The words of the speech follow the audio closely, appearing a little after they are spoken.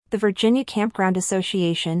The Virginia Campground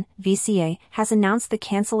Association, VCA, has announced the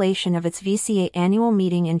cancellation of its VCA annual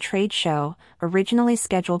meeting and trade show, originally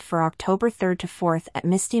scheduled for October 3rd to 4th at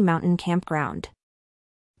Misty Mountain Campground.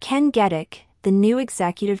 Ken Geddick, the new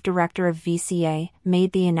executive director of VCA,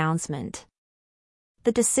 made the announcement.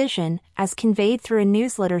 The decision, as conveyed through a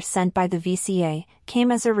newsletter sent by the VCA,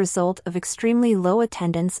 came as a result of extremely low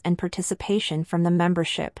attendance and participation from the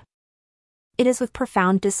membership. It is with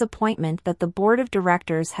profound disappointment that the board of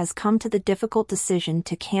directors has come to the difficult decision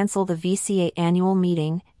to cancel the VCA annual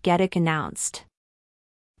meeting, Geddick announced.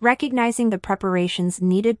 Recognizing the preparations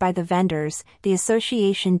needed by the vendors, the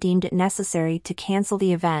association deemed it necessary to cancel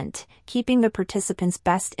the event, keeping the participants'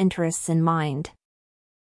 best interests in mind.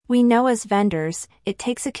 We know as vendors, it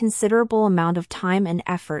takes a considerable amount of time and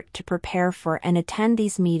effort to prepare for and attend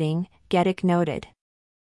these meetings, Geddick noted.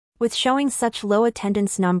 With showing such low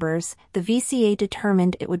attendance numbers, the VCA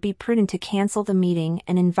determined it would be prudent to cancel the meeting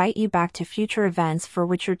and invite you back to future events for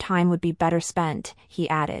which your time would be better spent, he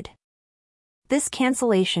added. This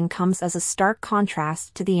cancellation comes as a stark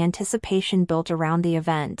contrast to the anticipation built around the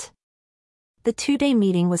event. The two-day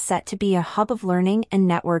meeting was set to be a hub of learning and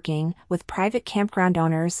networking, with private campground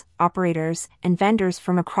owners, operators, and vendors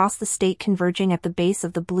from across the state converging at the base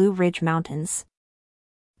of the Blue Ridge Mountains.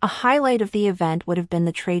 A highlight of the event would have been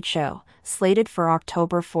the trade show, slated for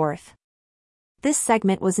October 4th. This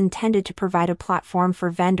segment was intended to provide a platform for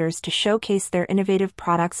vendors to showcase their innovative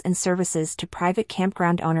products and services to private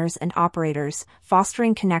campground owners and operators,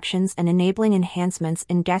 fostering connections and enabling enhancements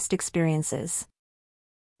in guest experiences.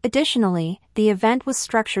 Additionally, the event was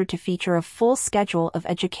structured to feature a full schedule of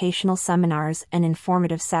educational seminars and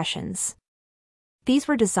informative sessions. These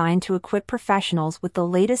were designed to equip professionals with the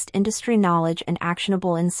latest industry knowledge and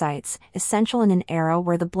actionable insights, essential in an era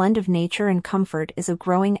where the blend of nature and comfort is a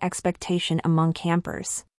growing expectation among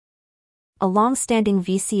campers. A long-standing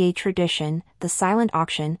VCA tradition, the silent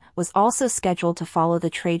auction, was also scheduled to follow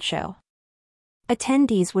the trade show.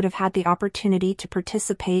 Attendees would have had the opportunity to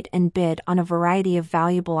participate and bid on a variety of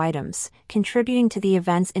valuable items, contributing to the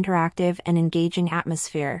event's interactive and engaging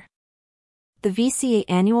atmosphere. The VCA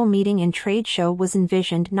annual meeting and trade show was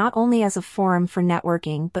envisioned not only as a forum for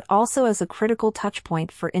networking but also as a critical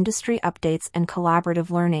touchpoint for industry updates and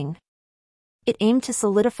collaborative learning. It aimed to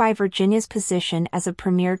solidify Virginia's position as a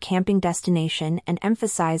premier camping destination and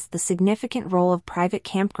emphasize the significant role of private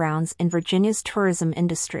campgrounds in Virginia's tourism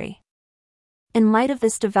industry. In light of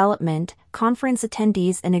this development, conference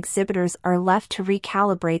attendees and exhibitors are left to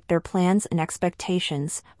recalibrate their plans and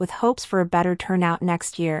expectations, with hopes for a better turnout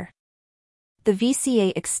next year. The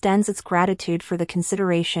VCA extends its gratitude for the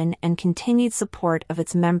consideration and continued support of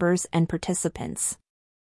its members and participants.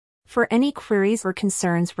 For any queries or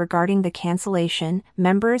concerns regarding the cancellation,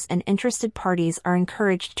 members and interested parties are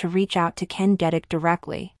encouraged to reach out to Ken Geddick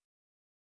directly.